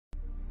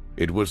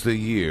It was the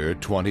year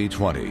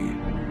 2020.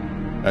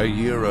 A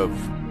year of...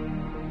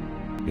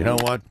 You know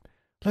what?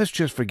 Let's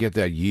just forget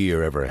that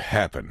year ever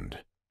happened.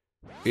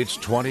 It's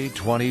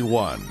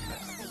 2021.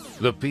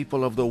 The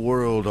people of the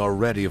world are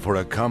ready for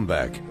a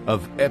comeback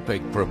of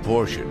epic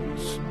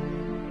proportions.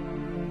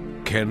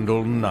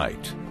 Kendall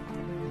Knight.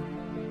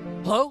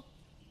 Hello?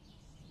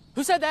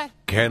 Who said that?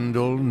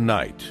 Kendall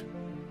Knight.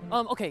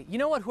 Okay, you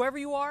know what? Whoever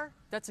you are,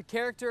 that's a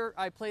character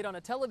I played on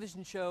a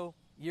television show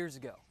years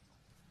ago.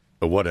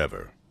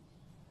 Whatever.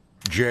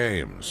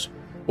 James.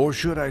 Or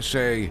should I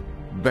say,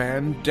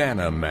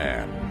 Bandana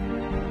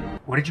Man.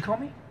 What did you call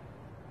me?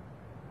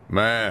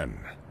 Man,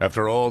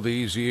 after all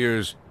these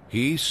years,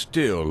 he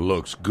still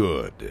looks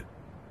good.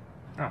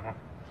 Oh, well,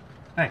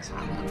 thanks.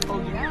 Oh,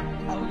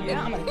 yeah? Oh,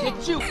 yeah? I'm gonna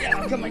get you.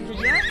 Yeah, come on,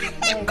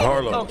 yeah?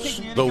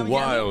 Carlos, the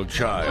wild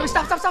child.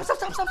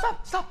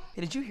 Stop.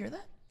 Hey, did you hear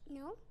that?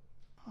 No.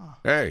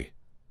 Hey,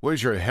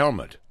 where's your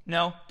helmet?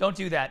 No, don't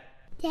do that.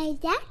 Is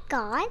that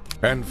God?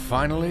 And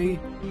finally,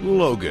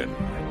 Logan.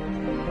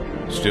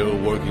 Still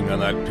working on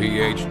that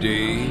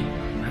PhD?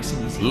 Nice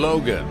and easy.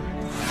 Logan.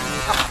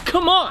 Oh,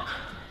 come on!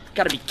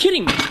 Gotta be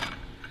kidding me!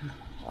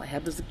 All I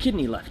have is a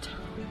kidney left.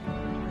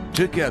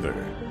 Together,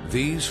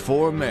 these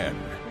four men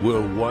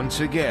will once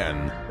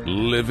again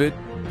live it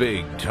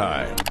big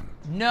time.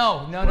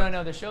 No,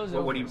 the show's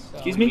over. What do you... so-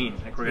 Excuse me?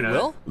 Like we're gonna...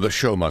 Will? The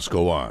show must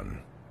go on.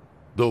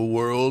 The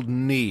world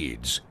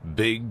needs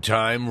Big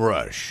Time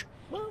Rush.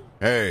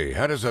 Hey,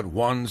 how does that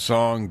one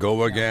song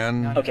go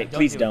again? No, Okay,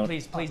 please don't.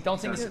 Please,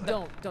 don't sing this.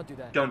 Don't do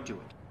that. Don't do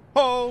it.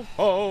 Ho,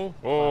 ho,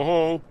 ho,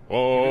 ho,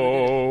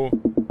 ho.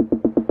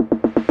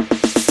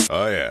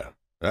 Oh yeah,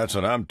 that's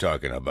what I'm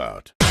talking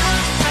about.